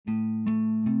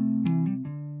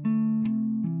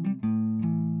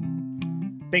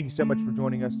Thank you so much for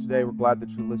joining us today. We're glad that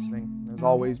you're listening. As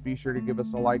always, be sure to give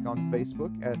us a like on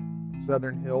Facebook at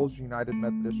Southern Hills United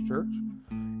Methodist Church.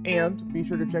 And be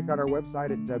sure to check out our website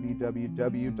at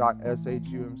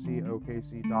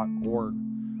www.shumcokc.org.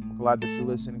 We're glad that you're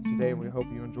listening today, and we hope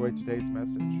you enjoyed today's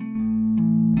message.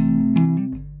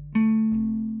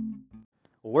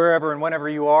 Wherever and whenever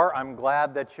you are, I'm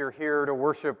glad that you're here to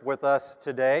worship with us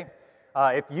today.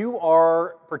 If you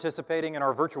are participating in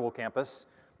our virtual campus,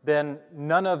 then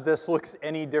none of this looks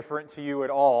any different to you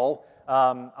at all.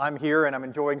 I'm here and I'm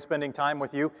enjoying spending time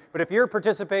with you. But if you're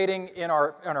participating in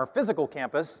our physical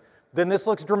campus, then this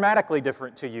looks dramatically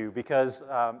different to you because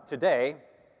today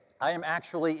I am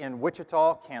actually in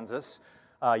Wichita, Kansas.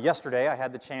 Yesterday I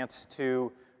had the chance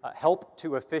to help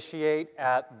to officiate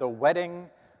at the wedding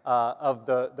of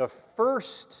the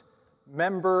first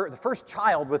member, the first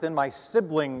child within my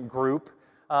sibling group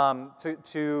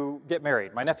to get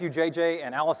married. My nephew JJ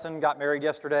and Allison got married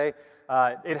yesterday.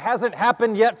 It hasn't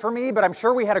happened yet for me, but I'm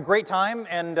sure we had a great time,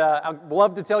 and I'd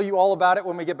love to tell you all about it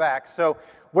when we get back. So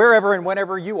wherever and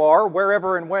whenever you are,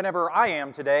 wherever and whenever I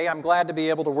am today, I'm glad to be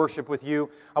able to worship with you.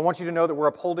 I want you to know that we're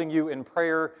upholding you in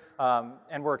prayer,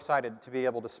 and we're excited to be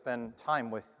able to spend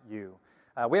time with you.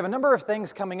 We have a number of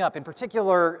things coming up. In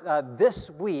particular, this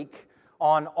week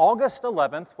on August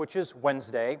 11th, which is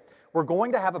Wednesday, we're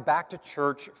going to have a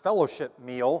back-to-church fellowship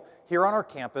meal here on our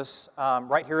campus,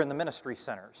 right here in the Ministry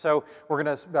Center. So we're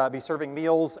going to be serving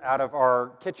meals out of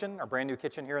our kitchen, our brand new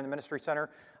kitchen here in the Ministry Center.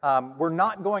 We're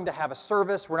not going to have a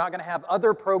service. We're not going to have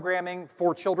other programming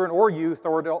for children or youth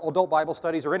or adult Bible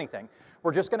studies or anything.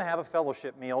 We're just going to have a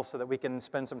fellowship meal so that we can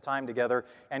spend some time together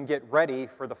and get ready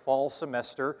for the fall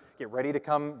semester, get ready to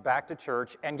come back to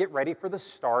church, and get ready for the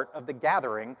start of the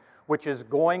gathering, which is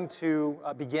going to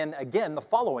begin again the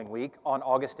following week on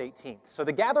August 18th. So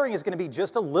the gathering is going to be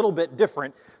just a little bit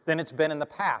different than it's been in the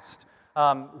past.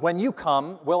 When you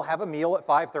come, we'll have a meal at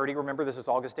 5:30. Remember, this is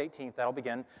August 18th. That'll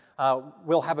begin.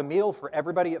 We'll have a meal for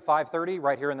everybody at 5:30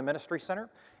 right here in the Ministry Center.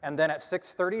 And then at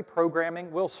 6:30,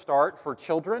 programming will start for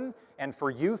children and for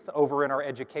youth over in our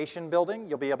education building.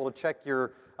 You'll be able to check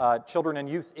your children and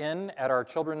youth in at our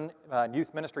Children and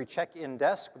Youth Ministry check-in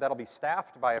desk. That'll be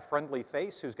staffed by a friendly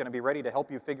face who's going to be ready to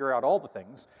help you figure out all the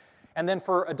things. And then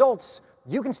for adults,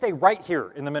 you can stay right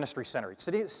here in the Ministry Center,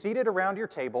 seated around your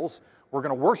tables. We're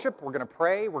going to worship, we're going to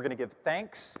pray, we're going to give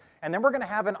thanks, and then we're going to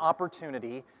have an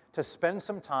opportunity to spend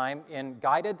some time in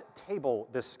guided table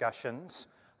discussions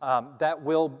that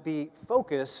will be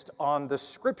focused on the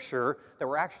scripture that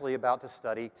we're actually about to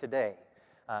study today.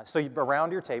 So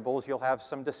around your tables, you'll have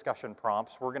some discussion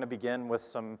prompts. We're going to begin with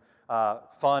some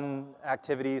fun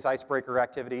activities, icebreaker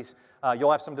activities.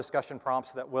 You'll have some discussion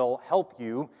prompts that will help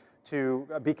you to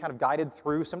be kind of guided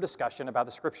through some discussion about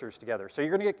the scriptures together. So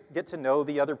you're going to get to know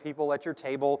the other people at your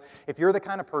table. If you're the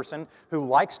kind of person who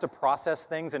likes to process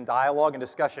things in dialogue and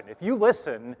discussion, if you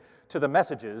listen to the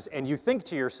messages and you think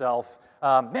to yourself,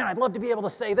 man, I'd love to be able to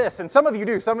say this. And some of you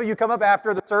do. Some of you come up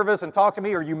after the service and talk to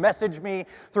me, or you message me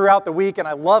throughout the week, and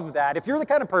I love that. If you're the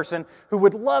kind of person who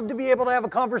would love to be able to have a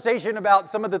conversation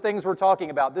about some of the things we're talking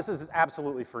about, this is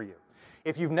absolutely for you.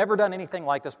 If you've never done anything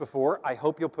like this before, I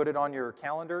hope you'll put it on your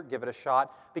calendar, give it a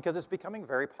shot, because it's becoming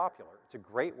very popular. It's a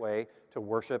great way to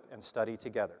worship and study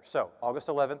together. So, August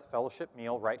 11th, fellowship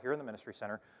meal right here in the Ministry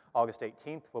Center. August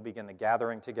 18th, we'll begin the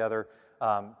gathering together.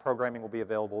 Programming will be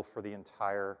available for the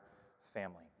entire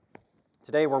family.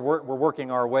 Today, we're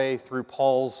working our way through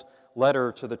Paul's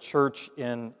letter to the church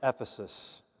in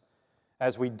Ephesus.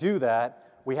 As we do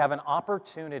that, we have an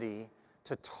opportunity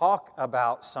to talk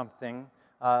about something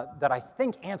that I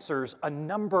think answers a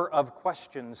number of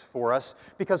questions for us,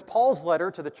 because Paul's letter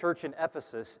to the church in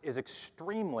Ephesus is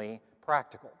extremely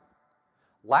practical.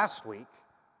 Last week,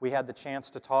 we had the chance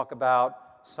to talk about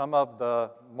some of the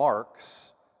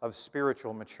marks of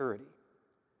spiritual maturity.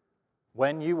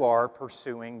 When you are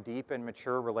pursuing deep and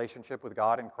mature relationship with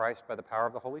God and Christ by the power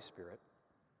of the Holy Spirit,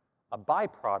 a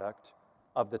byproduct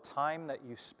of the time that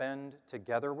you spend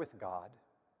together with God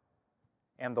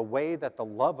and the way that the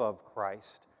love of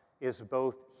Christ is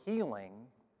both healing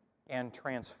and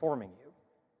transforming you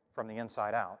from the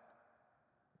inside out,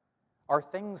 are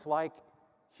things like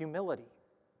humility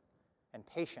and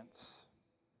patience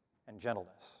and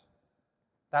gentleness.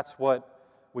 That's what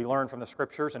we learn from the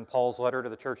scriptures in Paul's letter to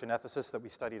the church in Ephesus that we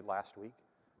studied last week.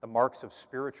 The marks of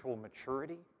spiritual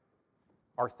maturity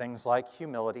are things like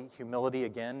humility. Humility,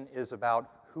 again, is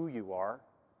about who you are.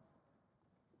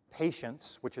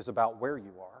 Patience, which is about where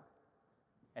you are.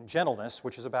 And gentleness,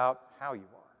 which is about how you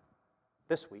are.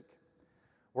 This week,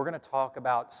 we're going to talk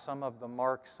about some of the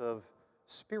marks of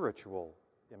spiritual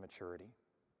immaturity,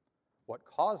 what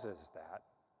causes that,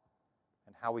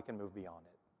 and how we can move beyond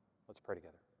it. Let's pray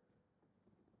together.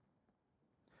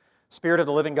 Spirit of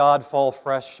the living God, fall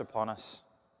fresh upon us.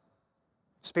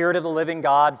 Spirit of the living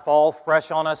God, fall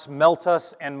fresh on us, melt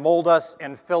us and mold us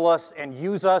and fill us and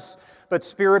use us. But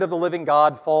Spirit of the living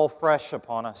God, fall fresh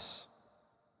upon us.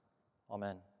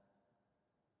 Amen.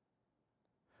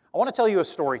 I want to tell you a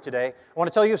story today. I want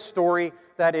to tell you a story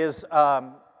that is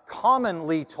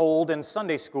commonly told in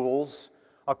Sunday schools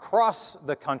across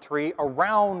the country,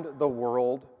 around the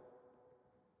world,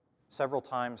 several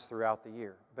times throughout the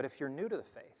year. But if you're new to the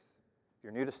faith, if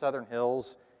you're new to Southern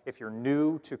Hills, if you're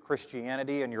new to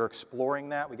Christianity and you're exploring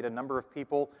that, we get a number of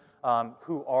people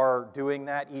who are doing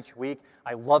that each week.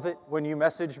 I love it when you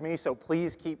message me, so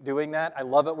please keep doing that. I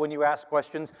love it when you ask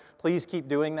questions. Please keep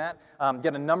doing that.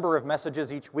 Get a number of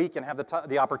messages each week and have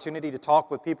the opportunity to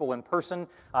talk with people in person.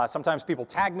 Sometimes people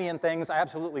tag me in things. I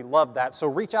absolutely love that. So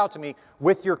reach out to me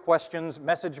with your questions.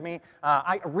 Message me.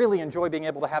 I really enjoy being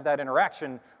able to have that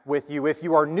interaction with you. If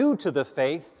you are new to the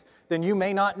faith, then you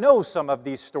may not know some of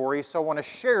these stories, so I want to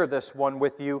share this one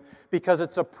with you because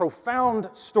it's a profound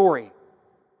story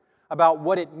about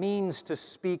what it means to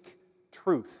speak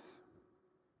truth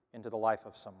into the life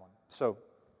of someone. So,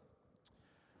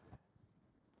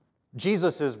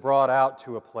 Jesus is brought out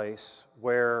to a place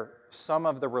where some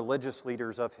of the religious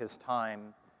leaders of his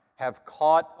time have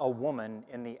caught a woman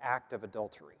in the act of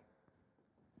adultery.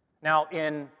 Now,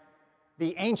 in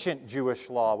the ancient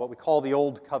Jewish law, what we call the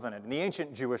Old Covenant, in the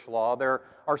ancient Jewish law, there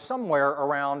are somewhere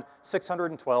around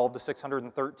 612 to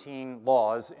 613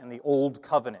 laws in the Old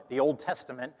Covenant. The Old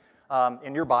Testament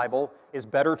in your Bible is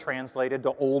better translated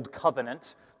to Old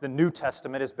Covenant. The New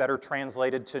Testament is better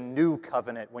translated to New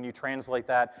Covenant. When you translate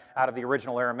that out of the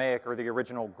original Aramaic or the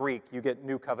original Greek, you get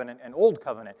New Covenant and Old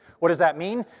Covenant. What does that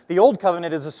mean? The Old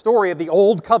Covenant is a story of the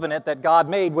Old Covenant that God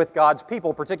made with God's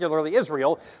people, particularly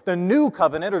Israel. The New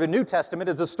Covenant, or the New Testament,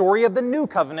 is a story of the New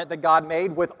Covenant that God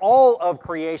made with all of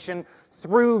creation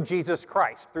through Jesus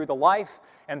Christ, through the life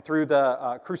and through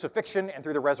the crucifixion and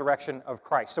through the resurrection of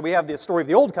Christ. So we have the story of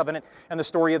the Old Covenant and the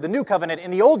story of the New Covenant. In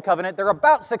the Old Covenant, there are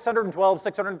about 612,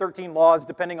 613 laws,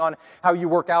 depending on how you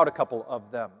work out a couple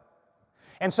of them.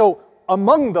 And so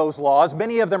among those laws,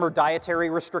 many of them are dietary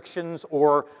restrictions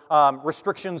or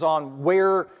restrictions on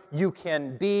where you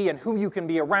can be and who you can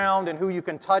be around and who you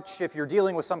can touch if you're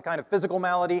dealing with some kind of physical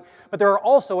malady. But there are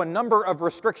also a number of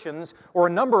restrictions or a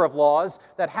number of laws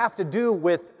that have to do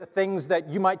with things that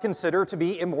you might consider to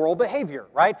be immoral behavior,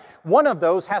 right? One of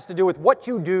those has to do with what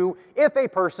you do if a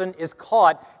person is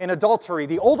caught in adultery.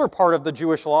 The older part of the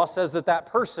Jewish law says that that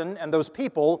person and those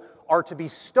people are to be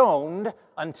stoned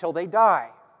until they die.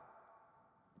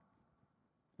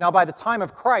 Now, by the time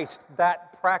of Christ,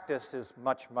 that practice is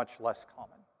much, much less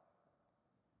common.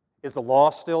 Is the law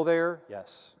still there?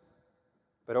 Yes.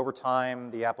 But over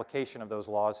time, the application of those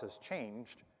laws has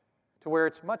changed to where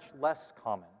it's much less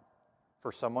common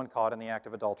for someone caught in the act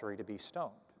of adultery to be stoned.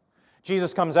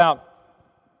 Jesus comes out.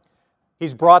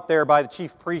 He's brought there by the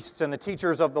chief priests and the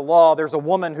teachers of the law. There's a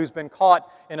woman who's been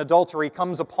caught in adultery,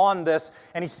 comes upon this,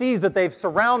 and he sees that they've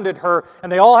surrounded her,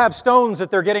 and they all have stones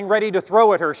that they're getting ready to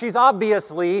throw at her. She's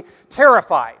obviously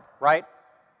terrified, right?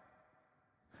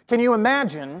 Can you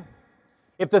imagine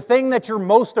if the thing that you're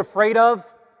most afraid of,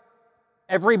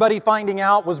 everybody finding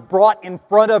out, was brought in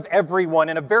front of everyone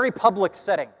in a very public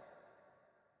setting?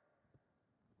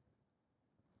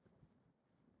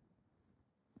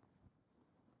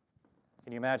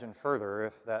 Can you imagine further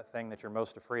if that thing that you're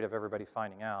most afraid of everybody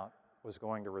finding out was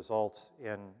going to result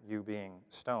in you being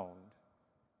stoned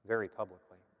very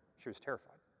publicly? She was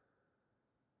terrified.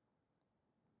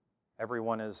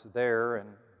 Everyone is there and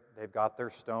they've got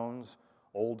their stones,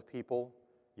 old people,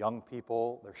 young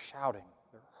people, they're shouting,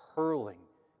 they're hurling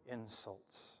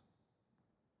insults.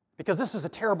 Because this is a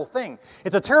terrible thing.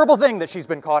 It's a terrible thing that she's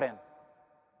been caught in.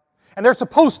 And they're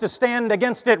supposed to stand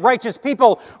against it. Righteous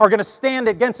people are going to stand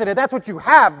against it. And that's what you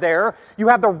have there. You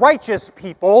have the righteous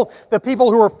people, the people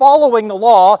who are following the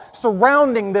law,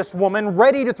 surrounding this woman,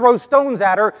 ready to throw stones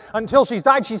at her until she's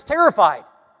died. She's terrified.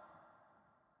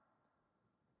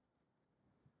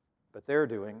 But they're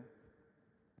doing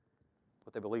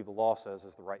what they believe the law says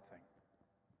is the right thing.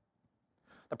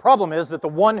 The problem is that the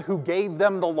one who gave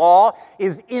them the law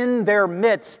is in their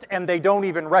midst and they don't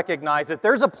even recognize it.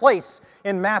 There's a place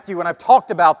in Matthew, and I've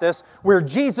talked about this, where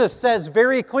Jesus says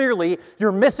very clearly,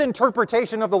 your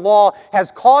misinterpretation of the law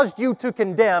has caused you to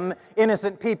condemn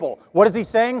innocent people. What is he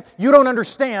saying? You don't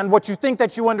understand what you think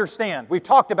that you understand. We've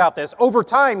talked about this. Over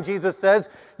time, Jesus says,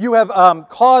 you have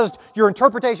caused your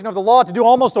interpretation of the law to do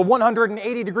almost a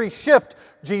 180-degree shift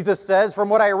Jesus says, from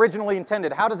what I originally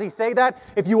intended. How does he say that?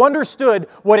 If you understood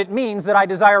what it means that I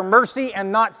desire mercy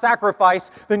and not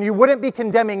sacrifice, then you wouldn't be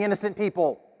condemning innocent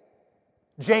people.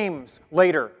 James,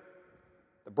 later,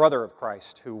 the brother of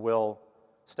Christ, who will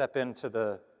step into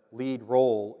the lead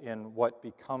role in what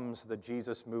becomes the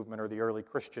Jesus movement or the early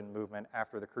Christian movement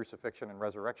after the crucifixion and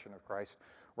resurrection of Christ,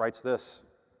 writes this: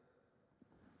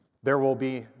 there will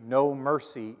be no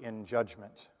mercy in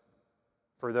judgment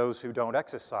for those who don't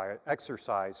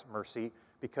exercise mercy,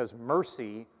 because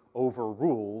mercy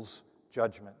overrules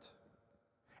judgment.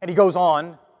 And he goes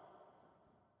on,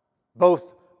 both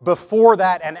before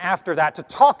that and after that, to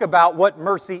talk about what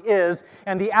mercy is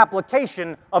and the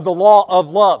application of the law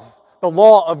of love, the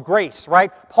law of grace,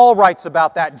 right? Paul writes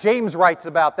about that. James writes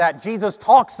about that. Jesus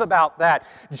talks about that.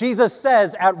 Jesus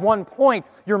says at one point,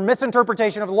 your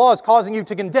misinterpretation of the law is causing you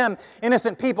to condemn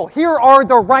innocent people. Here are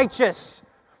the righteous,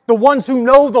 the ones who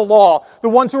know the law, the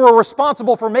ones who are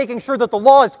responsible for making sure that the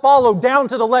law is followed down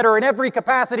to the letter in every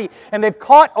capacity, and they've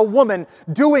caught a woman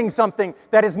doing something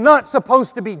that is not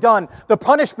supposed to be done. The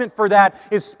punishment for that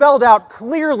is spelled out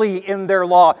clearly in their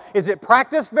law. Is it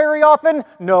practiced very often?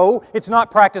 No, it's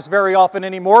not practiced very often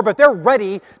anymore, but they're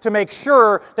ready to make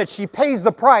sure that she pays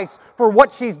the price for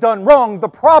what she's done wrong. The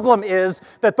problem is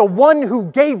that the one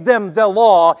who gave them the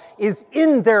law is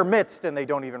in their midst, and they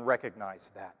don't even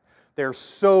recognize that. They're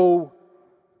so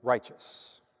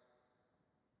righteous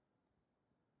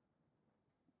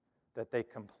that they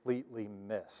completely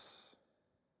miss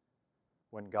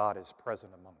when God is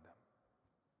present among them.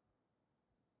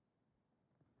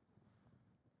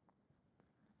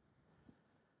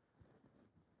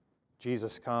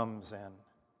 Jesus comes and,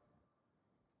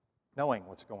 knowing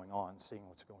what's going on, seeing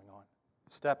what's going on,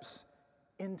 steps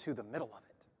into the middle of it.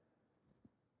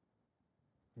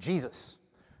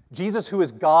 Jesus, who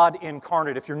is God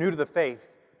incarnate. If you're new to the faith,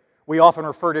 we often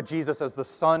refer to Jesus as the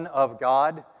Son of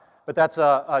God, but that's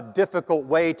a difficult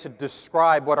way to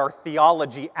describe what our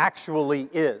theology actually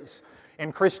is.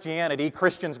 In Christianity,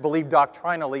 Christians believe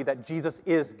doctrinally that Jesus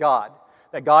is God,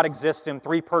 that God exists in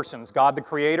three persons: God the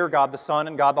Creator, God the Son,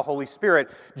 and God the Holy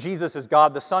Spirit. Jesus is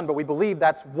God the Son, but we believe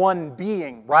that's one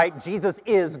being, right? Jesus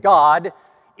is God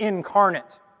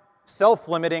incarnate,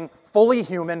 self-limiting, fully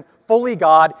human, fully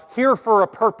God, here for a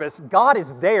purpose. God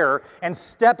is there and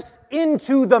steps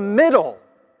into the middle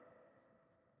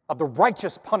of the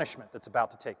righteous punishment that's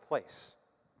about to take place.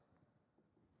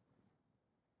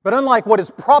 But unlike what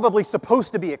is probably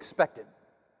supposed to be expected,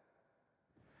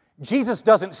 Jesus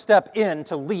doesn't step in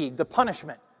to lead the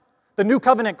punishment. The New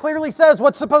Covenant clearly says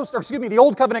the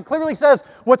Old Covenant clearly says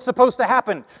what's supposed to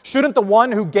happen. Shouldn't the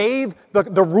one who gave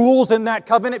the rules in that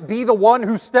covenant be the one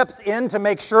who steps in to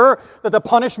make sure that the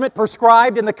punishment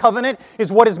prescribed in the covenant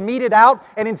is what is meted out?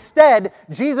 And instead,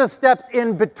 Jesus steps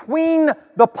in between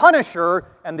the punisher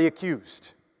and the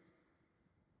accused.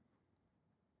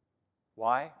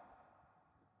 Why?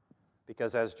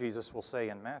 Because as Jesus will say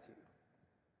in Matthew,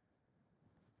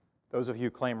 those of you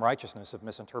who claim righteousness have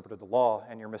misinterpreted the law,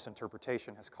 and your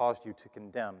misinterpretation has caused you to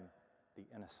condemn the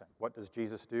innocent. What does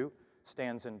Jesus do?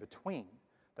 Stands in between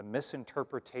the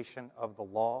misinterpretation of the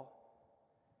law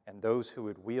and those who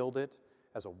would wield it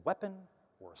as a weapon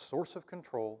or a source of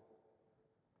control,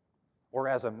 or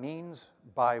as a means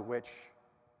by which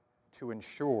to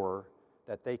ensure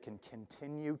that they can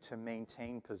continue to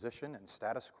maintain position and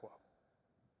status quo.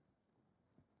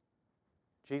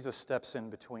 Jesus steps in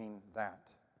between that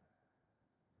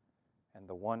and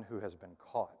the one who has been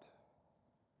caught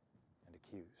and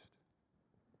accused.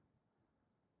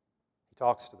 He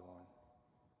talks to the woman,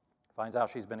 finds out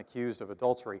she's been accused of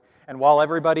adultery, and while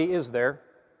everybody is there,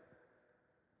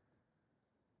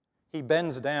 he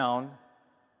bends down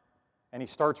and he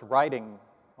starts writing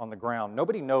on the ground.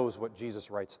 Nobody knows what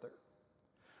Jesus writes there.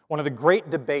 One of the great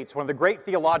debates, one of the great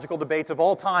theological debates of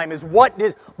all time is what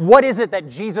is it that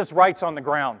Jesus writes on the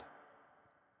ground?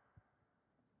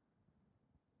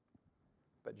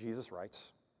 But Jesus writes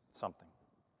something.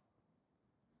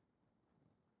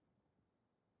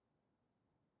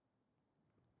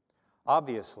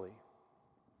 Obviously,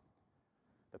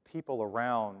 the people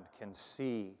around can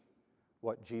see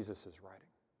what Jesus is writing.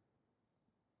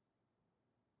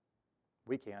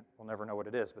 We can't. We'll never know what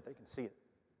it is, but they can see it.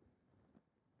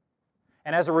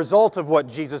 And as a result of what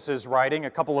Jesus is writing, a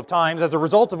couple of times, as a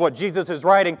result of what Jesus is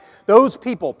writing, those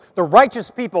people, the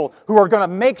righteous people who are going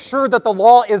to make sure that the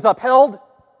law is upheld,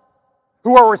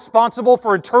 who are responsible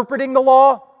for interpreting the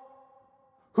law,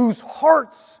 whose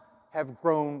hearts have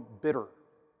grown bitter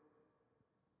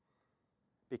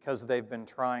because they've been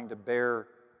trying to bear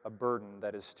a burden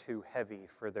that is too heavy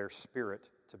for their spirit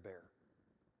to bear.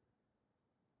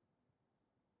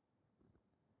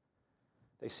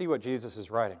 they see what Jesus is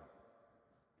writing.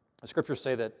 The scriptures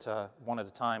say that one at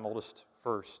a time, oldest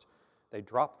first, they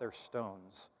drop their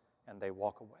stones and they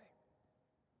walk away.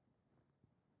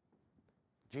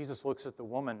 Jesus looks at the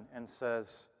woman and says,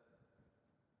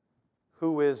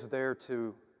 "Who is there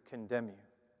to condemn you?"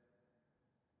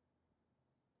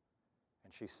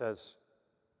 And she says,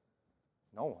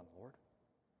 "No one, Lord.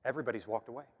 Everybody's walked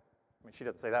away." I mean, she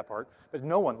doesn't say that part, but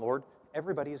 "No one, Lord.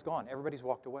 Everybody is gone. Everybody's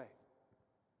walked away."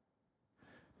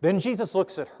 Then Jesus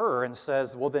looks at her and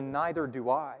says, "Well, then neither do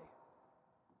I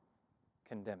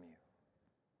condemn you."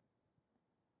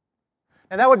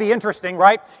 And that would be interesting,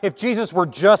 right? If Jesus were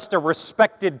just a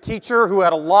respected teacher who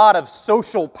had a lot of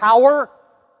social power,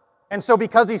 and so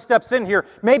because he steps in here,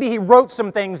 maybe he wrote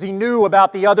some things he knew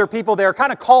about the other people there,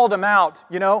 kind of called them out,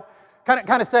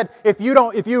 kind of said, if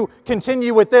you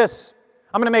continue with this,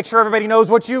 I'm going to make sure everybody knows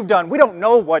what you've done. We don't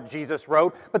know what Jesus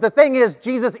wrote, but the thing is,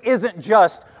 Jesus isn't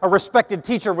just a respected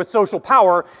teacher with social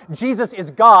power. Jesus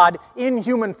is God in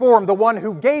human form, the one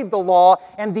who gave the law,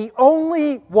 and the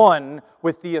only one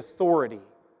with the authority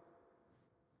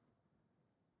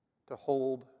to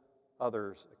hold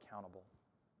others accountable.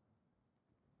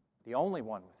 The only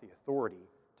one with the authority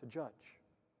to judge.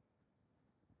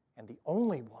 And the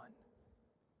only one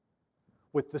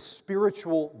with the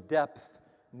spiritual depth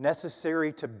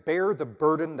necessary to bear the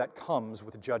burden that comes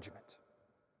with judgment.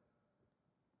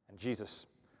 And Jesus,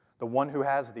 the one who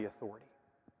has the authority,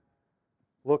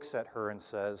 looks at her and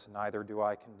says, "Neither do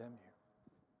I condemn you."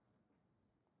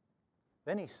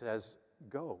 Then he says,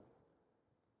 "Go,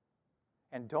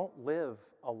 and don't live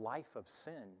a life of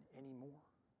sin anymore."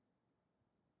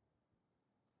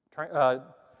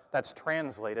 That's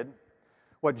translated.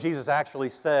 What Jesus actually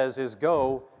says is,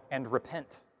 "Go and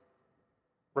repent."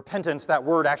 Repentance, that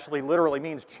word actually literally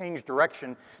means change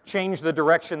direction. Change the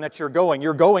direction that you're going.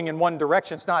 You're going in one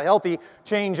direction. It's not healthy.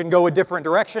 Change and go a different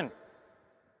direction.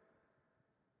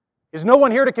 Is no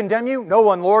one here to condemn you? No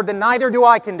one, Lord. Then neither do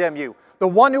I condemn you. The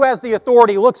one who has the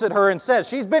authority looks at her and says,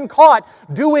 she's been caught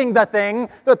doing the thing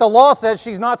that the law says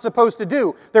she's not supposed to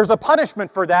do. There's a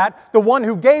punishment for that. The one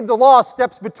who gave the law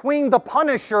steps between the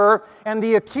punisher and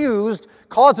the accused,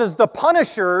 causes the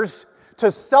punishers to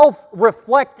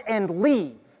self-reflect and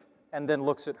leave, and then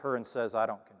looks at her and says, "I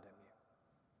don't condemn you."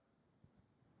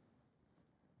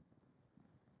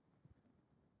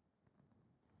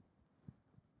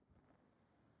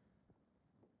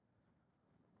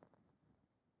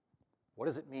 What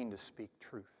does it mean to speak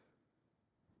truth?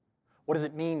 What does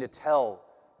it mean to tell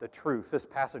the truth? This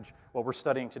passage, what we're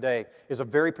studying today, is a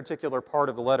very particular part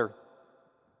of the letter.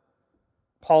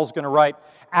 Paul's going to write,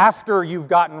 after you've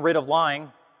gotten rid of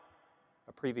lying,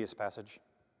 a previous passage,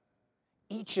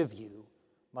 each of you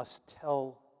must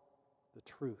tell the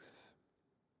truth.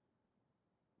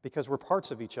 Because we're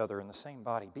parts of each other in the same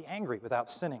body. Be angry without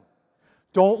sinning.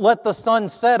 Don't let the sun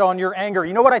set on your anger.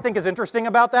 You know what I think is interesting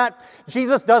about that?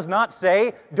 Jesus does not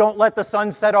say, don't let the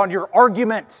sun set on your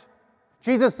argument.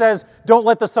 Jesus says, don't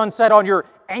let the sun set on your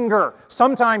anger.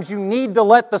 Sometimes you need to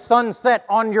let the sun set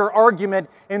on your argument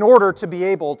in order to be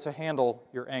able to handle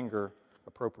your anger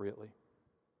appropriately.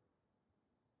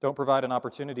 Don't provide an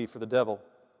opportunity for the devil.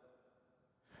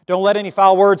 Don't let any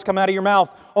foul words come out of your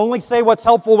mouth. Only say what's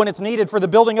helpful when it's needed for the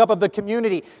building up of the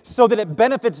community so that it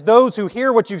benefits those who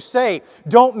hear what you say.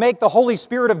 Don't make the Holy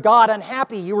Spirit of God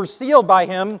unhappy. You were sealed by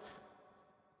Him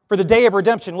for the day of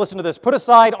redemption. Listen to this. Put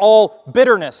aside all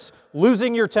bitterness,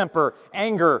 losing your temper,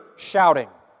 anger, shouting,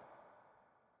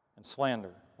 and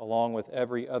slander, along with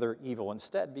every other evil.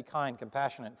 Instead, be kind,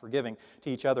 compassionate, and forgiving to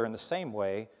each other in the same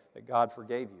way that God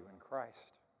forgave you in Christ.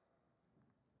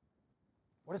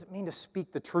 What does it mean to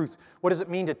speak the truth? What does it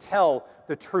mean to tell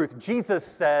the truth? Jesus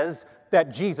says,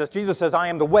 I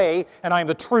am the way, and I am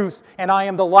the truth, and I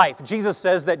am the life. Jesus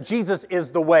says that Jesus is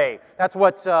the way. That's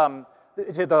what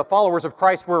the followers of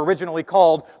Christ were originally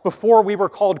called before we were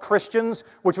called Christians,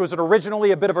 which was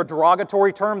originally a bit of a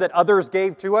derogatory term that others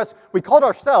gave to us. We called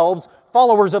ourselves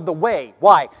followers of the way.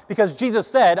 Why? Because Jesus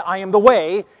said, I am the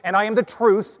way, and I am the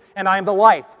truth, and I am the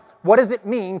life. What does it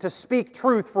mean to speak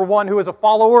truth for one who is a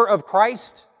follower of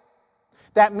Christ?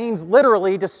 That means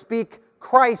literally to speak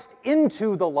Christ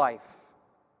into the life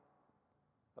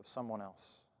of someone else.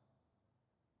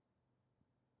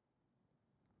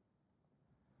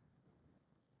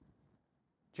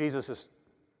 Jesus is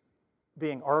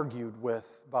being argued with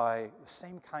by the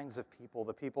same kinds of people,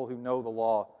 the people who know the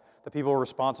law, the people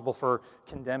responsible for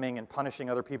condemning and punishing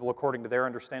other people according to their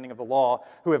understanding of the law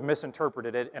who have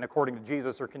misinterpreted it and according to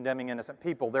Jesus are condemning innocent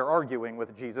people. They're arguing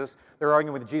with Jesus. They're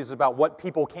arguing with Jesus about what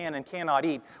people can and cannot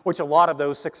eat, which a lot of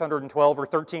those 612 or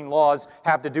 13 laws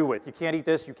have to do with. You can't eat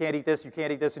this, you can't eat this, you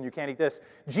can't eat this, and you can't eat this.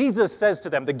 Jesus says to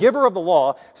them, the giver of the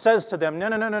law says to them,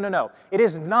 no. It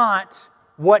is not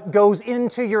what goes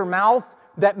into your mouth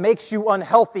that makes you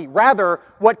unhealthy. Rather,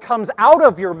 what comes out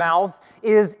of your mouth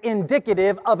is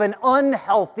indicative of an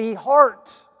unhealthy heart.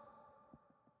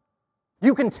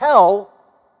 You can tell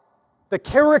the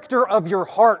character of your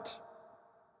heart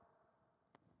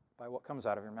by what comes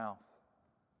out of your mouth.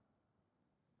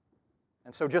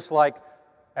 And so just like,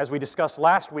 as we discussed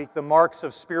last week, the marks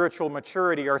of spiritual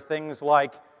maturity are things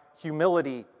like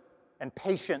humility and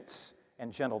patience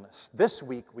and gentleness. This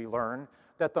week we learn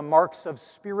that the marks of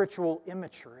spiritual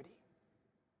immaturity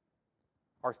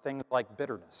are things like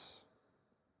bitterness,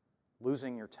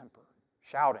 losing your temper,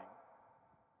 shouting,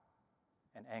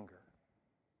 and anger.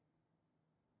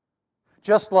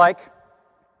 Just like,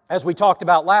 as we talked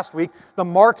about last week, the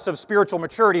marks of spiritual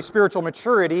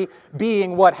maturity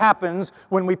being what happens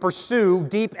when we pursue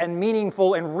deep and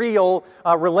meaningful and real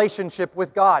relationship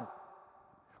with God.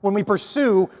 When we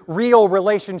pursue real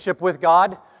relationship with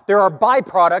God, there are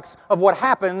byproducts of what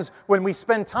happens when we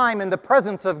spend time in the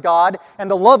presence of God, and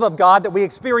the love of God that we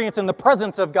experience in the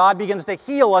presence of God begins to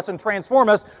heal us and transform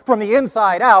us from the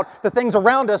inside out. The things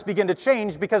around us begin to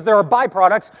change because there are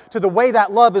byproducts to the way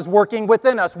that love is working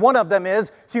within us. One of them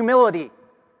is humility.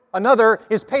 Another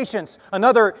is patience.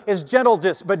 Another is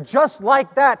gentleness. But just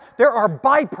like that, there are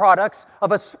byproducts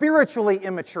of a spiritually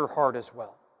immature heart as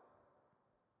well.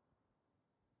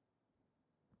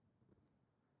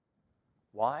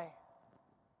 Why?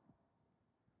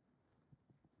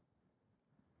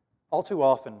 All too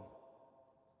often,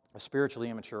 a spiritually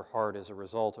immature heart is a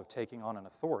result of taking on an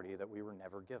authority that we were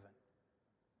never given.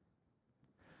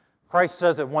 Christ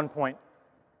says at one point,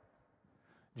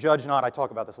 judge not, I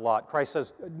talk about this a lot. Christ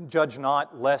says, judge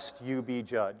not lest you be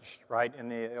judged, right? In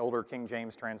the older King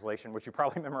James translation, which you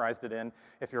probably memorized it in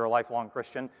if you're a lifelong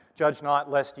Christian. Judge not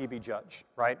lest ye be judged,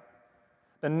 right?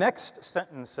 The next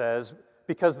sentence says,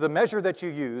 because the measure that you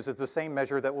use is the same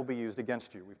measure that will be used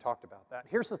against you. We've talked about that.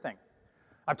 Here's the thing.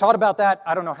 I've taught about that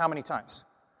I don't know how many times.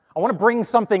 I want to bring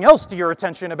something else to your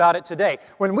attention about it today.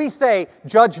 When we say,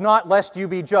 judge not lest you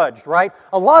be judged, right?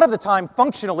 A lot of the time,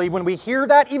 functionally, when we hear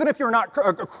that, even if you're not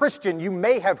a Christian, you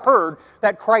may have heard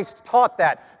that Christ taught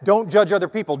that. Don't judge other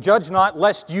people. Judge not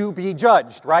lest you be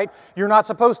judged, right? You're not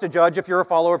supposed to judge if you're a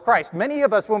follower of Christ. Many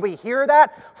of us, when we hear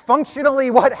that,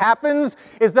 functionally what happens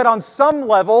is that on some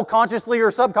level, consciously or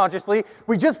subconsciously,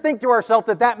 we just think to ourselves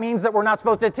that that means that we're not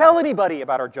supposed to tell anybody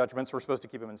about our judgments. We're supposed to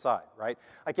keep them inside, right?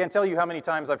 I can't tell you how many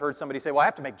times I've heard somebody say, well, I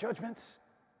have to make judgments.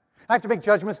 I have to make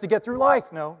judgments to get through life.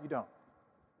 No, you don't.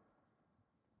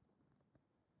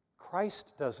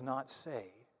 Christ does not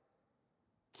say,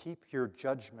 keep your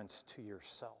judgments to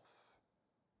yourself.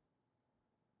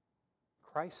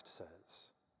 Christ says,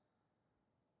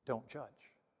 don't judge,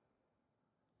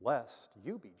 lest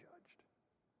you be judged.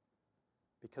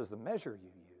 Because the measure you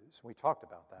use, we talked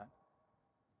about that,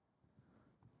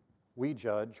 we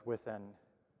judge with an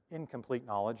incomplete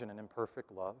knowledge and an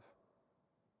imperfect love.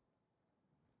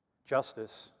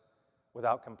 Justice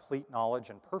without complete knowledge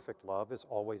and perfect love is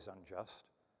always unjust.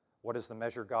 What is the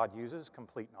measure God uses?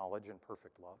 Complete knowledge and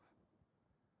perfect love.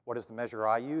 What is the measure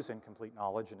I use? Incomplete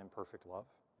knowledge and imperfect love.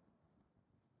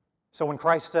 So when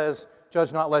Christ says,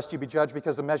 judge not lest you be judged,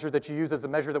 because the measure that you use is the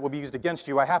measure that will be used against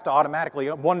you, I have to automatically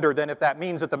wonder then if that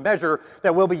means that the measure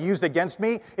that will be used against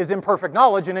me is imperfect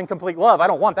knowledge and incomplete love. I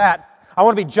don't want that. I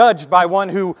want to be judged by one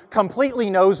who completely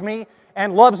knows me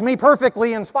and loves me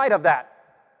perfectly in spite of that.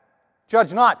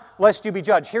 Judge not, lest you be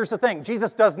judged. Here's the thing.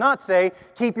 Jesus does not say,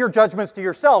 keep your judgments to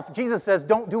yourself. Jesus says,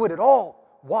 don't do it at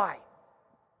all. Why?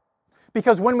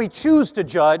 Because when we choose to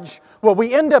judge, what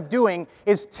we end up doing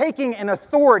is taking an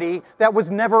authority that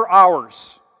was never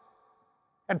ours.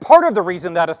 And part of the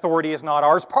reason that authority is not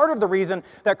ours, part of the reason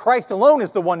that Christ alone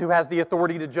is the one who has the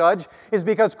authority to judge, is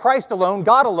because Christ alone,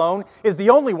 God alone, is the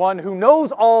only one who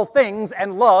knows all things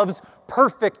and loves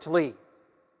perfectly,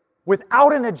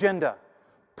 without an agenda,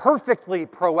 perfectly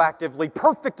proactively,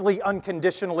 perfectly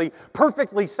unconditionally,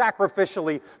 perfectly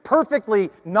sacrificially, perfectly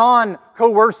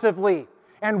non-coercively,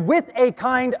 and with a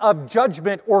kind of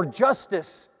judgment or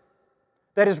justice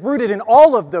that is rooted in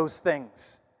all of those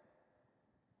things,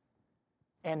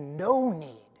 and no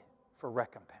need for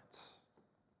recompense.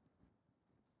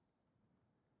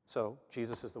 So,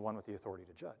 Jesus is the one with the authority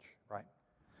to judge, right?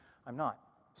 I'm not.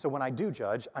 So when I do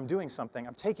judge, I'm doing something,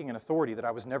 I'm taking an authority that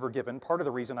I was never given. Part of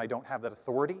the reason I don't have that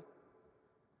authority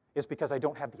is because I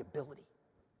don't have the ability.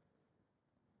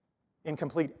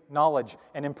 Incomplete knowledge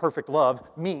and imperfect love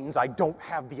means I don't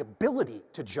have the ability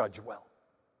to judge well.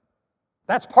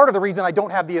 That's part of the reason I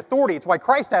don't have the authority. It's why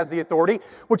Christ has the authority,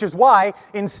 which is why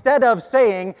instead of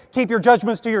saying, keep your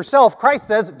judgments to yourself, Christ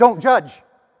says, don't judge.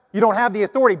 You don't have the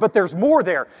authority. But there's more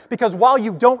there, because while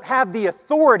you don't have the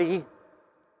authority,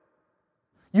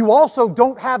 you also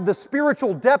don't have the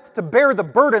spiritual depth to bear the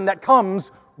burden that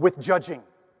comes with judging.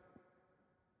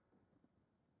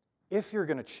 If you're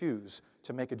going to choose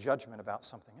to make a judgment about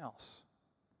something else,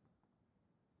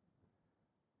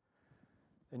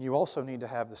 then you also need to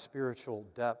have the spiritual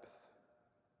depth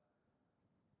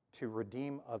to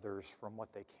redeem others from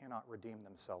what they cannot redeem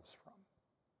themselves from.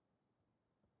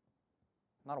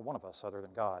 Not a one of us other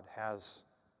than God has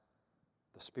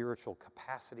the spiritual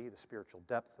capacity, the spiritual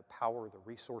depth, the power, the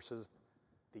resources,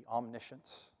 the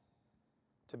omniscience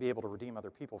to be able to redeem other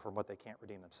people from what they can't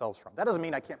redeem themselves from. That doesn't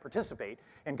mean I can't participate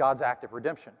in God's act of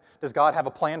redemption. Does God have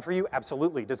a plan for you?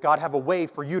 Absolutely. Does God have a way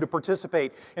for you to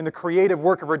participate in the creative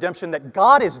work of redemption that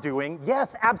God is doing?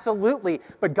 Yes, absolutely.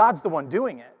 But God's the one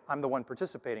doing it. I'm the one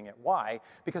participating in it. Why?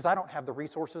 Because I don't have the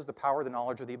resources, the power, the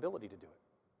knowledge, or the ability to do it.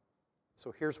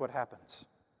 So here's what happens.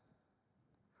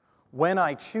 When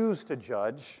I choose to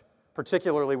judge,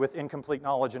 particularly with incomplete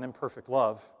knowledge and imperfect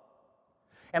love,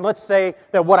 and let's say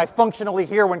that what I functionally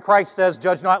hear when Christ says,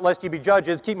 judge not lest ye be judged,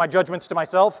 is keep my judgments to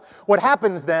myself. What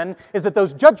happens then is that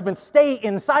those judgments stay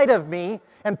inside of me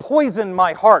and poison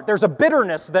my heart. There's a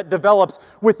bitterness that develops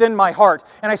within my heart.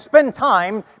 And I spend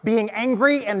time being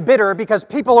angry and bitter because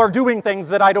people are doing things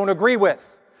that I don't agree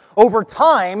with. Over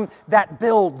time, that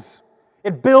builds.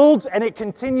 It builds and it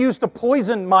continues to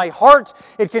poison my heart.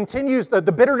 It continues, the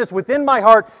bitterness within my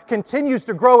heart continues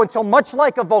to grow until, much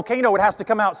like a volcano, it has to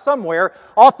come out somewhere.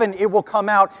 Often it will come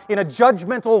out in a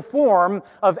judgmental form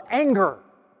of anger,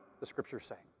 the Scriptures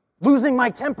say. Losing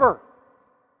my temper,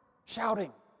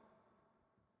 shouting.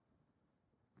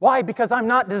 Why? Because I'm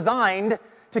not designed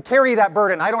to carry that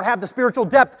burden. I don't have the spiritual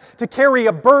depth to carry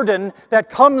a burden that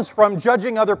comes from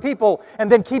judging other people and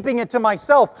then keeping it to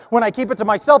myself. When I keep it to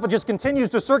myself, it just continues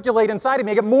to circulate inside of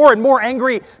me. I get more and more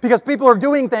angry because people are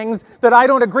doing things that I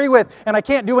don't agree with, and I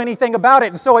can't do anything about it.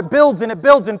 And so it builds,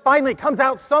 and finally it comes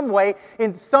out some way,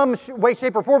 in some way,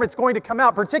 shape, or form. It's going to come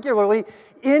out, particularly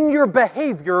in your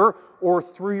behavior or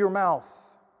through your mouth.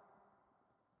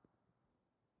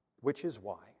 Which is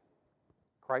why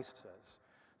Christ says,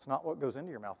 it's not what goes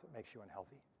into your mouth that makes you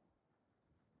unhealthy.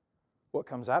 What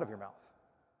comes out of your mouth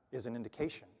is an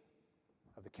indication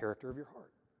of the character of your heart.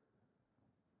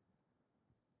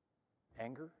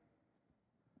 Anger,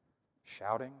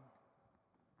 shouting,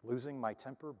 losing my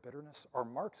temper, bitterness are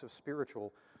marks of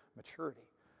spiritual maturity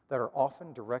that are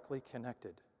often directly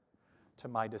connected to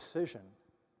my decision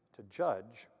to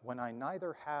judge when I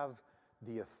neither have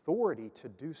the authority to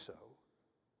do so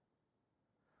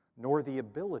nor the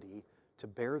ability to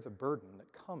bear the burden that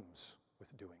comes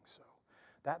with doing so.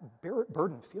 That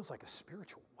burden feels like a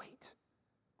spiritual weight,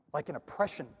 like an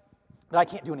oppression that I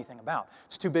can't do anything about.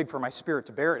 It's too big for my spirit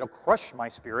to bear. It'll crush my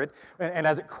spirit, and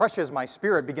as it crushes my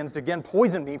spirit, it begins to again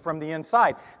poison me from the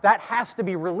inside. That has to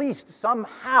be released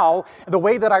somehow. The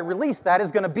way that I release that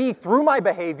is going to be through my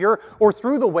behavior or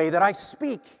through the way that I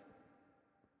speak.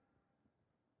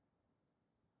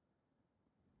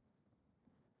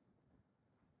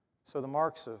 So the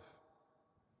marks of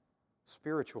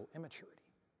spiritual immaturity,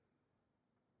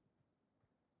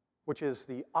 which is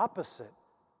the opposite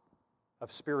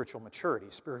of spiritual maturity.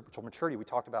 Spiritual maturity, we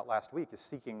talked about last week, is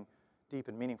seeking deep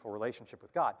and meaningful relationship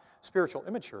with God. Spiritual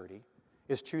immaturity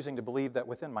is choosing to believe that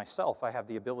within myself I have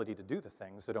the ability to do the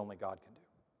things that only God can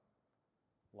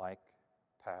do, like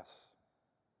pass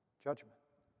judgment.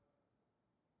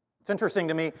 It's interesting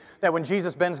to me that when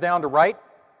Jesus bends down to write,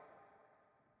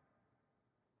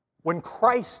 when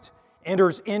Christ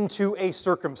enters into a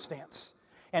circumstance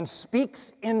and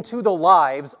speaks into the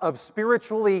lives of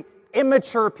spiritually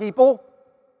immature people,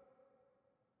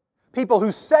 people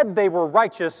who said they were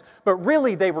righteous, but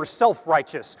really they were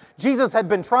self-righteous. Jesus had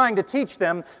been trying to teach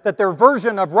them that their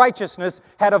version of righteousness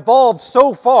had evolved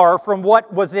so far from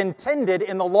what was intended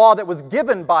in the law that was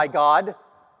given by God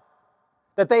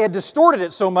that they had distorted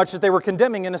it so much that they were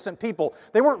condemning innocent people.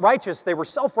 They weren't righteous, they were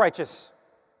self-righteous.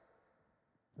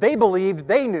 They believed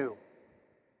they knew,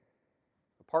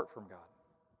 apart from God.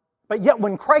 But yet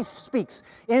when Christ speaks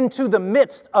into the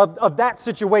midst of that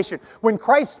situation, when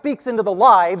Christ speaks into the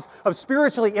lives of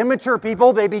spiritually immature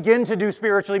people, they begin to do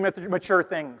spiritually mature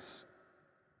things.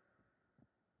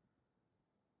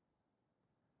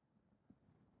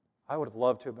 I would have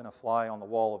loved to have been a fly on the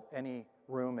wall of any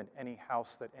room in any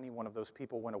house that any one of those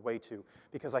people went away to,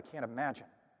 because I can't imagine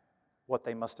what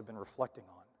they must have been reflecting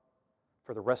on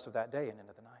for the rest of that day and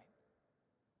into the night.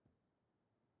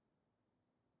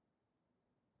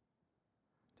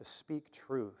 To speak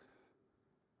truth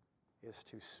is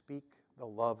to speak the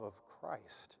love of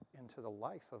Christ into the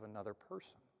life of another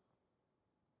person.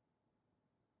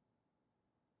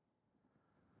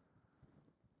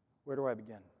 Where do I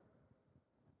begin?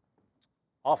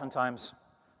 Oftentimes,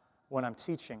 when I'm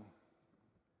teaching,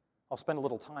 I'll spend a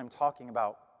little time talking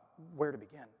about where to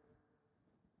begin.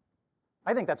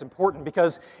 I think that's important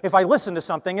because if I were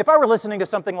listening to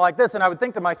something like this, and I would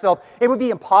think to myself, it would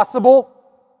be impossible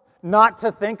not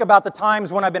to think about the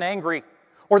times when I've been angry,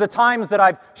 or the times that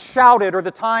I've shouted, or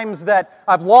the times that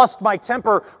I've lost my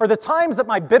temper, or the times that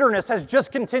my bitterness has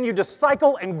just continued to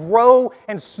cycle and grow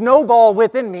and snowball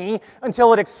within me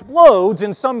until it explodes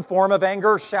in some form of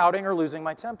anger, shouting, or losing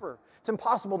my temper. It's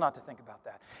impossible not to think about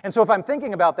that. And so if I'm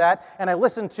thinking about that, and I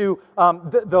listen to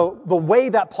the way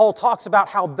that Paul talks about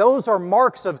how those are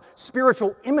marks of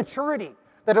spiritual immaturity,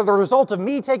 that are the result of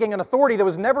me taking an authority that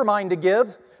was never mine to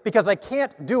give, because I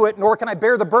can't do it, nor can I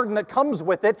bear the burden that comes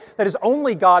with it, that is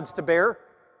only God's to bear,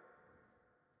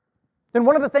 then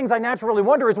one of the things I naturally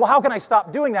wonder is, well, how can I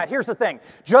stop doing that? Here's the thing.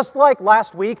 Just like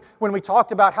last week when we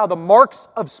talked about how the marks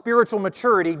of spiritual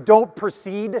maturity don't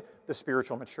precede the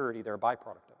spiritual maturity, they're a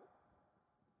byproduct of it.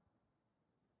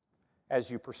 As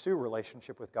you pursue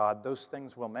relationship with God, those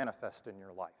things will manifest in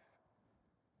your life.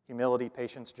 Humility,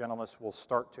 patience, gentleness will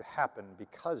start to happen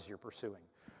because you're pursuing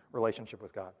relationship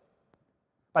with God.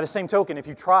 By the same token, if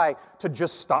you try to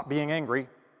just stop being angry,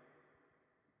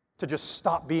 to just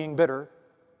stop being bitter,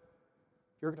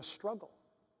 you're going to struggle.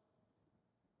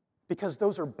 Because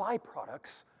those are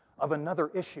byproducts of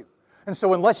another issue. And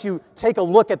so unless you take a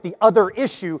look at the other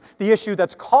issue, the issue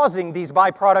that's causing these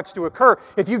byproducts to occur,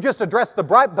 if you just address the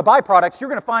byproducts, you're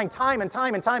going to find time and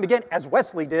time and time again, as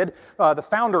Wesley did, the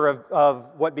founder of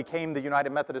what became the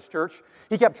United Methodist Church.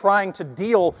 He kept trying to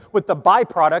deal with the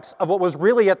byproducts of what was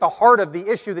really at the heart of the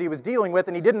issue that he was dealing with,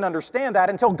 and he didn't understand that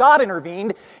until God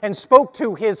intervened and spoke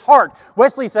to his heart.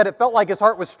 Wesley said it felt like his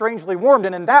heart was strangely warmed,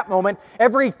 and in that moment,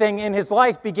 everything in his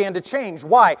life began to change.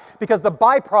 Why? Because the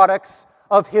byproducts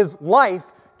of his life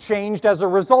changed as a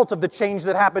result of the change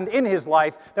that happened in his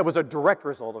life that was a direct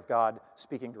result of God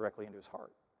speaking directly into his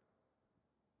heart.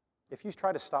 If you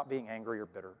try to stop being angry or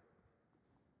bitter,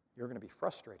 you're going to be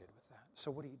frustrated with that. So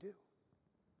what do?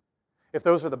 If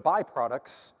those are the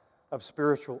byproducts of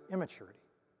spiritual immaturity,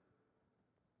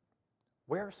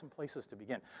 where are some places to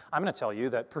begin? I'm going to tell you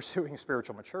that pursuing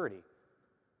spiritual maturity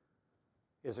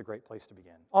is a great place to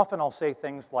begin. Often I'll say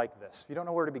things like this. If you don't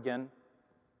know where to begin,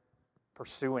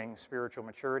 pursuing spiritual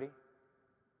maturity,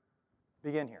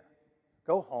 begin here.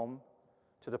 Go home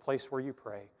to the place where you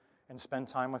pray and spend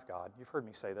time with God. You've heard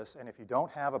me say this, and if you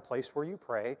don't have a place where you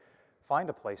pray, find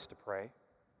a place to pray.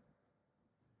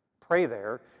 Pray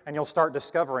there, and you'll start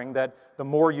discovering that the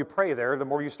more you pray there, the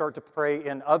more you start to pray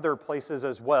in other places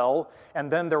as well,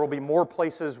 and then there will be more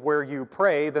places where you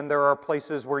pray than there are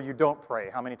places where you don't pray.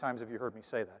 How many times have you heard me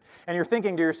say that? And you're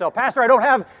thinking to yourself, Pastor, I don't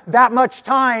have that much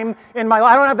time in my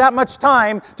life. I don't have that much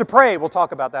time to pray. We'll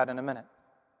talk about that in a minute.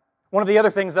 One of the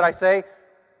other things that I say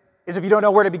is if you don't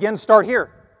know where to begin, start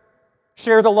here.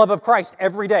 Share the love of Christ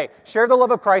every day. Share the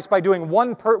love of Christ by doing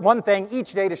one thing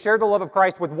each day to share the love of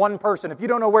Christ with one person. If you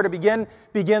don't know where to begin,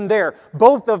 begin there.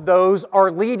 Both of those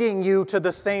are leading you to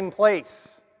the same place.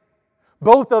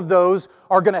 Both of those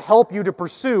are going to help you to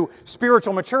pursue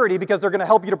spiritual maturity because they're going to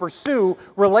help you to pursue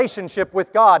relationship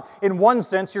with God. In one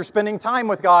sense, you're spending time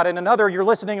with God. In another, you're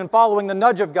listening and following the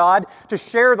nudge of God to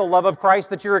share the love of Christ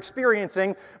that you're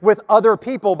experiencing with other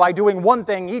people by doing one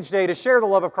thing each day to share the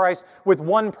love of Christ with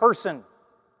one person.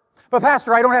 But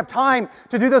Pastor, I don't have time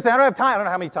to do this. I don't have time. I don't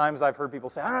know how many times I've heard people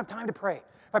say, I don't have time to pray.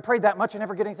 If I prayed that much, I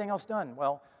never get anything else done.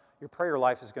 Well, your prayer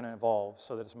life is going to evolve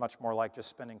so that it's much more like just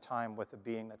spending time with a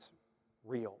being that's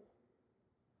real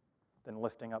than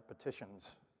lifting up petitions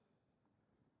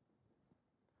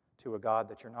to a God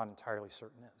that you're not entirely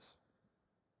certain is.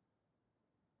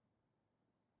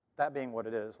 That being what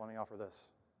it is, let me offer this.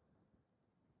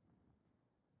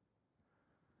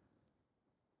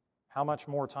 How much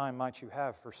more time might you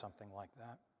have for something like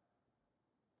that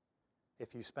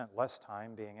if you spent less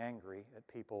time being angry at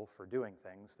people for doing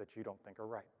things that you don't think are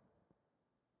right?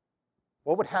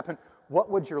 What would happen? What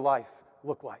would your life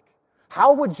look like?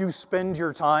 How would you spend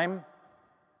your time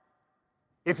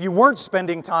if you weren't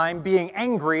spending time being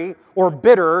angry or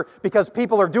bitter because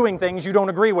people are doing things you don't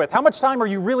agree with? How much time are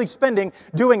you really spending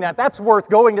doing that? That's worth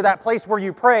going to that place where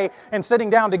you pray and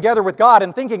sitting down together with God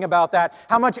and thinking about that.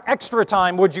 How much extra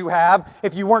time would you have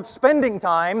if you weren't spending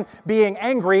time being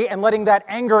angry and letting that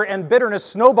anger and bitterness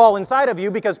snowball inside of you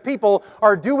because people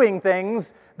are doing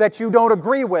things that you don't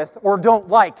agree with or don't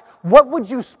like? What would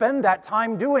you spend that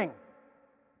time doing?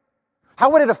 How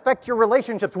would it affect your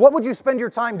relationships? What would you spend your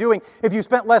time doing if you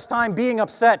spent less time being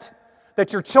upset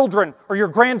that your children or your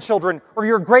grandchildren or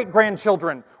your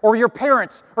great-grandchildren or your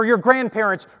parents or your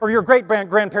grandparents or your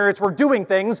great-grandparents were doing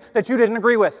things that you didn't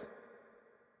agree with?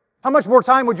 How much more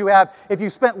time would you have if you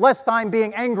spent less time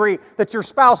being angry that your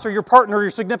spouse or your partner or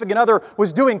your significant other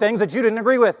was doing things that you didn't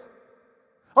agree with?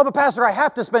 Oh, but Pastor, I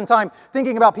have to spend time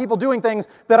thinking about people doing things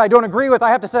that I don't agree with.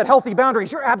 I have to set healthy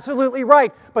boundaries. You're absolutely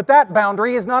right, but that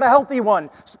boundary is not a healthy one.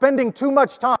 Spending too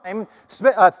much time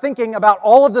thinking about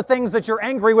all of the things that you're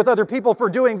angry with other people for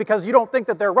doing because you don't think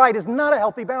that they're right is not a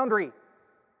healthy boundary.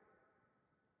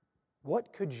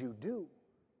 What could you do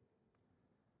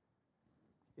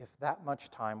if that much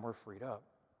time were freed up?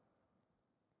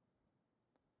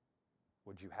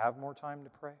 Would you have more time to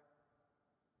pray?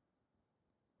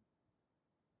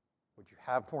 Would you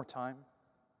have more time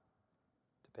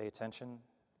to pay attention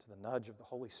to the nudge of the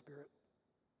Holy Spirit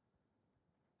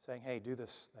saying, hey, do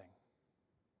this thing,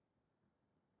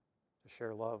 to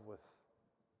share love with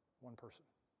one person?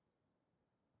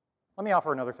 Let me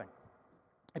offer another thing.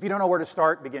 If you don't know where to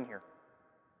start, begin here.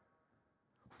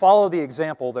 Follow the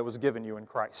example that was given you in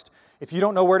Christ. If you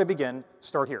don't know where to begin,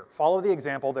 start here. Follow the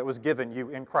example that was given you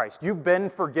in Christ. You've been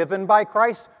forgiven by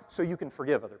Christ, so you can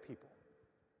forgive other people.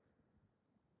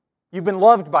 You've been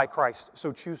loved by Christ,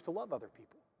 so choose to love other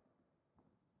people.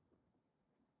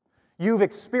 You've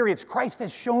experienced, Christ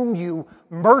has shown you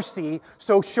mercy,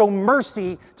 so show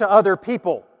mercy to other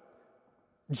people.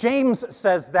 James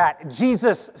says that.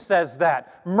 Jesus says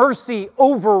that. Mercy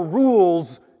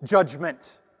overrules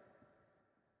judgment.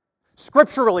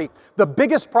 Scripturally, the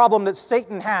biggest problem that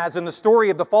Satan has in the story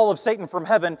of the fall of Satan from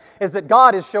heaven is that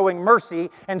God is showing mercy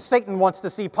and Satan wants to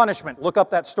see punishment. Look up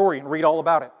that story and read all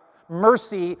about it.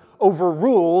 Mercy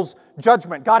overrules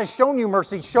judgment. God has shown you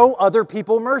mercy. Show other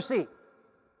people mercy.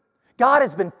 God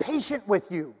has been patient with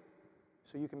you,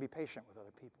 so you can be patient with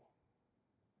other people.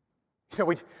 You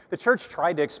know, the church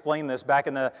tried to explain this back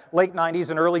in the late 90s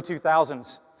and early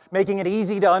 2000s, making it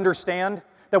easy to understand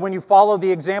that when you follow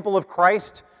the example of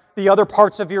Christ, the other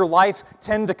parts of your life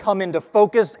tend to come into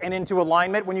focus and into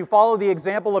alignment. When you follow the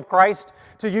example of Christ,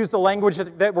 to use the language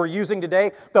that we're using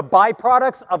today, the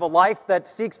byproducts of a life that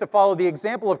seeks to follow the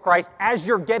example of Christ as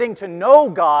you're getting to know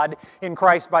God in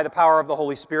Christ by the power of the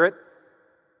Holy Spirit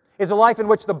is a life in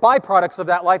which the byproducts of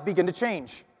that life begin to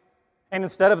change. And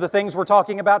instead of the things we're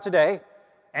talking about today,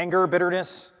 anger,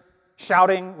 bitterness,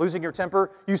 shouting, losing your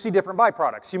temper, you see different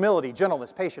byproducts: humility,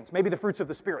 gentleness, patience, maybe the fruits of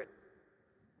the Spirit.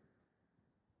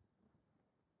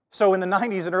 So in the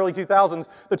 90s and early 2000s,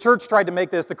 the church tried to make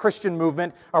this, the Christian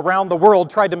movement around the world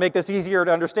tried to make this easier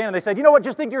to understand. And they said, you know what,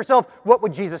 just think to yourself, what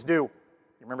would Jesus do? You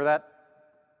remember that?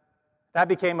 That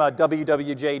became a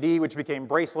WWJD, which became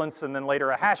bracelets, and then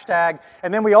later a hashtag.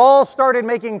 And then we all started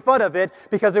making fun of it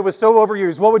because it was so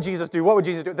overused. What would Jesus do? What would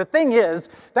Jesus do? The thing is,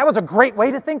 that was a great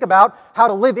way to think about how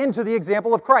to live into the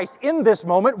example of Christ. In this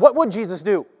moment, what would Jesus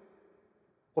do?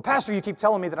 Well, Pastor, you keep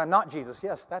telling me that I'm not Jesus.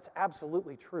 Yes, that's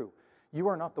absolutely true. You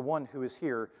are not the one who is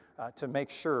here to make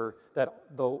sure that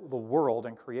the world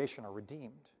and creation are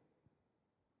redeemed.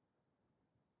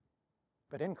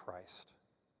 But in Christ,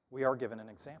 we are given an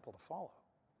example to follow.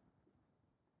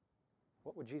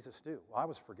 What would Jesus do? Well, I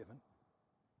was forgiven.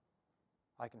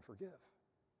 I can forgive.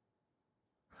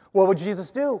 What would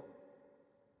Jesus do?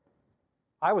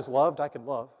 I was loved. I could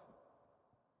love.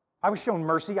 I was shown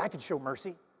mercy. I could show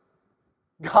mercy.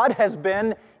 God has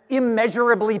been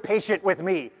immeasurably patient with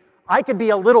me. I could be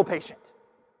a little patient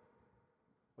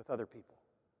with other people,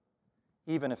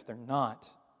 even if they're not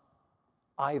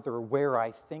either where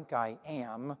I think I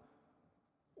am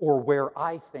or where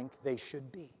I think they should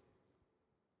be.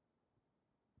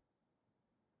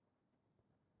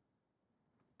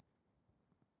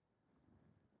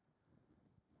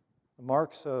 The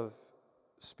marks of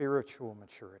spiritual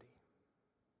maturity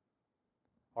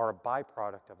are a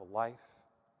byproduct of a life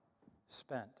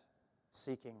spent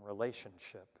seeking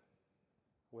relationship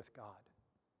with God.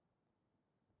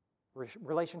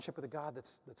 Relationship with a God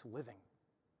that's living,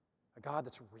 a God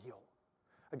that's real,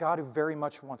 a God who very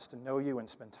much wants to know you and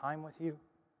spend time with you,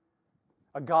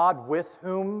 a God with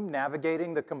whom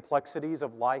navigating the complexities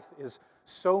of life is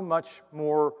so much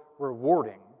more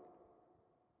rewarding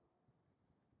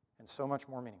and so much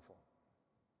more meaningful.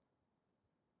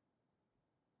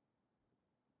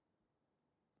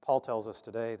 Paul tells us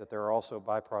today that there are also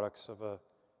byproducts of a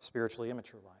spiritually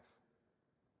immature life.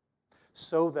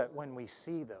 So that when we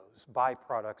see those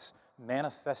byproducts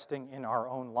manifesting in our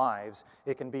own lives,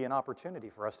 it can be an opportunity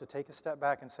for us to take a step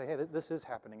back and say, hey, this is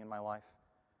happening in my life.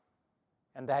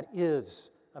 And that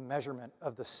is a measurement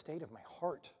of the state of my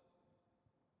heart.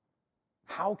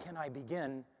 How can I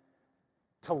begin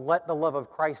to let the love of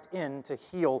Christ in to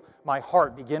heal my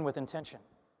heart? Begin with intention.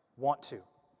 Want to.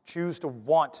 Choose to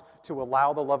want to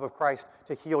allow the love of Christ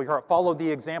to heal your heart. Follow the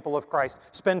example of Christ.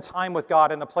 Spend time with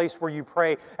God in the place where you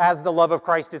pray. As the love of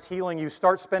Christ is healing you,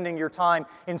 start spending your time,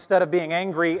 instead of being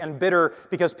angry and bitter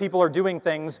because people are doing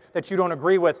things that you don't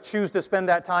agree with, choose to spend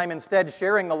that time instead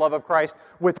sharing the love of Christ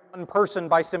with one person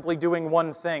by simply doing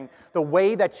one thing. The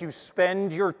way that you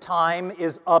spend your time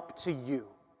is up to you.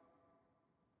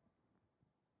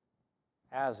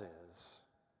 As is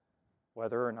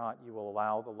whether or not you will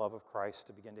allow the love of Christ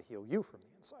to begin to heal you from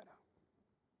the inside out.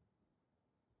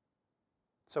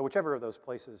 So whichever of those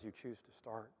places you choose to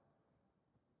start,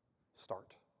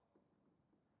 start.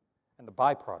 And the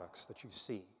byproducts that you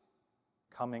see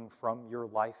coming from your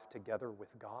life together with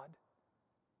God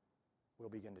will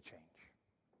begin to change.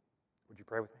 Would you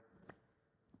pray with me?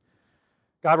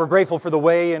 God, we're grateful for the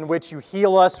way in which you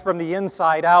heal us from the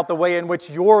inside out, the way in which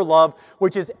your love,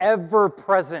 which is ever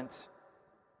present,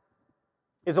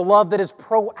 is a love that is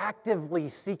proactively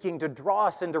seeking to draw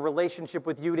us into relationship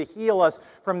with you, to heal us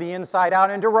from the inside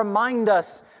out, and to remind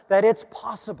us that it's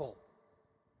possible.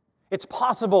 It's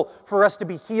possible for us to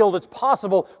be healed. It's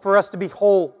possible for us to be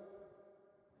whole.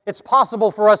 It's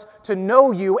possible for us to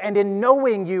know you, and in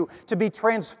knowing you, to be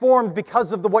transformed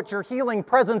because of what your healing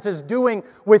presence is doing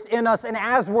within us. And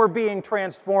as we're being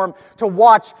transformed, to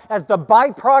watch as the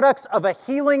byproducts of a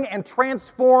healing and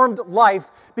transformed life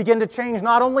begin to change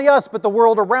not only us, but the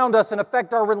world around us and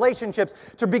affect our relationships,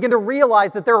 to begin to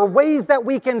realize that there are ways that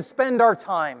we can spend our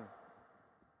time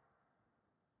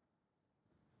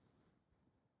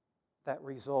that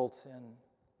result in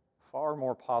far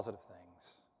more positive things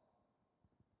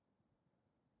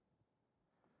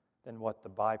than what the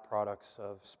byproducts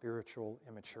of spiritual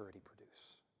immaturity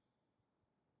produce.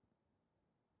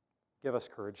 Give us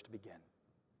courage to begin.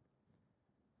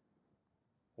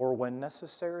 Or when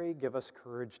necessary, give us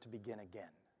courage to begin again.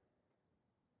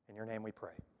 In your name we pray.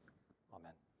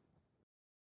 Amen.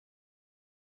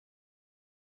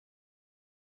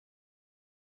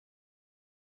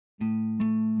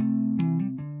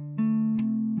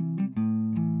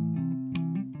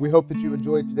 We hope that you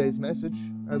enjoyed today's message.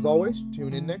 As always,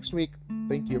 tune in next week.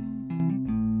 Thank you.